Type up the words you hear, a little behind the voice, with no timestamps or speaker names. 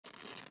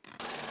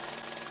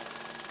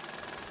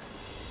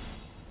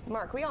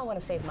Mark, we all want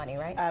to save money,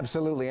 right?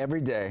 Absolutely, every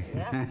day.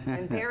 Yeah.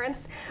 And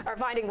parents are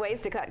finding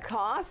ways to cut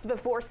costs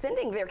before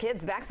sending their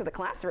kids back to the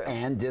classroom.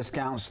 And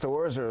discount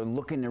stores are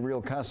looking to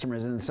reel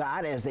customers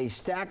inside as they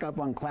stack up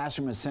on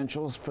classroom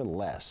essentials for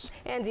less.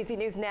 And DC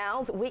News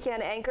Now's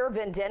weekend anchor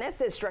Ben Dennis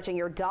is stretching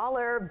your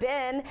dollar.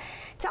 Ben,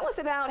 tell us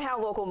about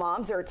how local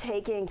moms are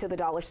taking to the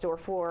dollar store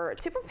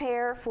to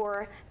prepare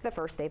for the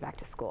first day back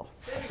to school.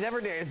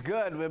 Every day is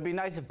good. It would be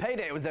nice if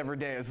payday was every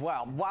day as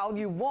well. While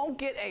you won't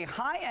get a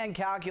high-end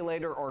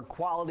calculator or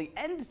quality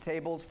end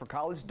tables for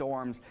college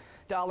dorms,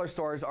 dollar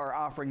stores are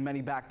offering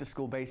many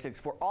back-to-school basics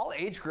for all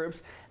age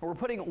groups. And we're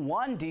putting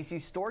one DC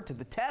store to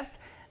the test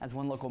as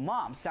one local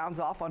mom sounds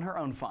off on her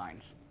own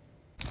finds.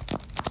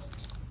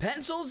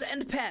 Pencils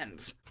and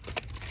pens,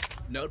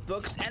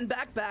 notebooks and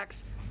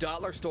backpacks.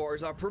 Dollar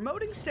stores are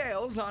promoting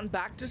sales on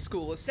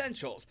back-to-school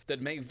essentials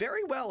that may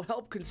very well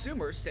help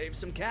consumers save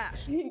some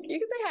cash. You can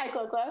say hi,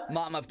 Coco.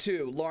 Mom of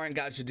two, Lauren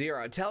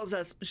Gajadira, tells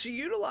us she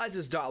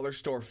utilizes dollar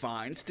store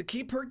finds to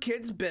keep her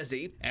kids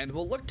busy and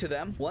will look to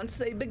them once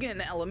they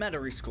begin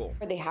elementary school.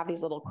 They have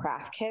these little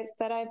craft kits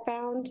that I've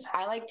found.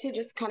 I like to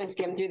just kind of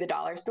skim through the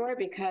dollar store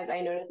because I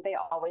notice they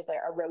always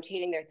are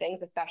rotating their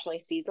things, especially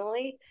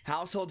seasonally.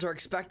 Households are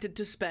expected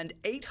to spend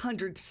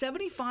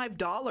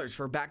 $875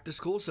 for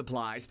back-to-school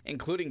supplies,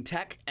 including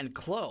tech and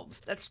clothes.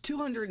 That's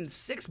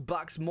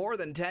 $206 more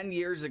than 10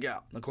 years ago,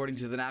 according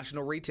to the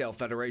National Retail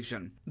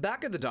Federation.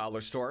 Back at the dollar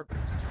store,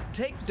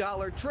 take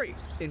Dollar Tree.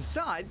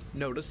 Inside,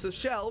 notice the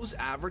shelves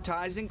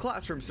advertising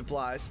classroom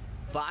supplies.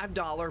 $5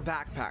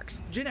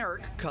 backpacks,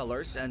 generic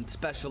colors and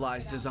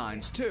specialized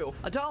designs too.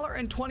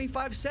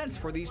 $1.25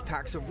 for these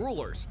packs of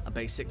rulers, a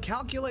basic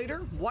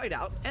calculator,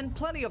 whiteout, and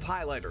plenty of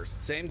highlighters.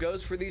 Same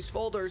goes for these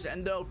folders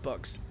and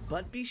notebooks.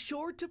 But be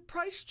sure to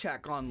price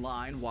check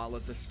online while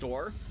at the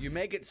store. You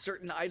may get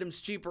certain items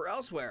cheaper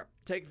elsewhere.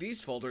 Take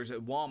these folders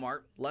at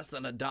Walmart, less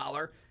than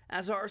 $1,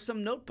 as are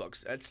some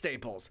notebooks at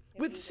Staples.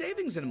 With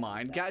savings in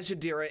mind,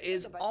 Gajadira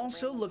is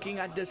also looking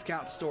at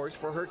discount stores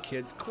for her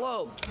kids'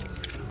 clothes,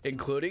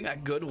 including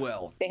at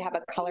Goodwill. They have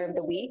a color of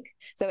the week,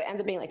 so it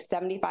ends up being like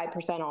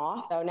 75%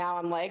 off. So now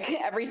I'm like,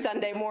 every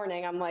Sunday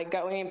morning, I'm like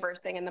going in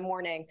first thing in the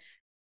morning.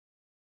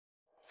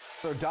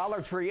 So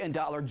Dollar Tree and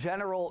Dollar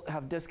General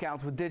have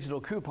discounts with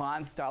digital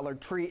coupons. Dollar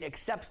Tree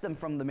accepts them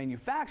from the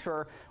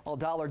manufacturer, while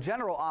Dollar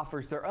General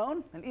offers their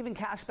own and even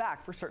cash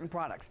back for certain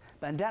products.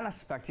 Ben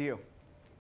Dennis, back to you.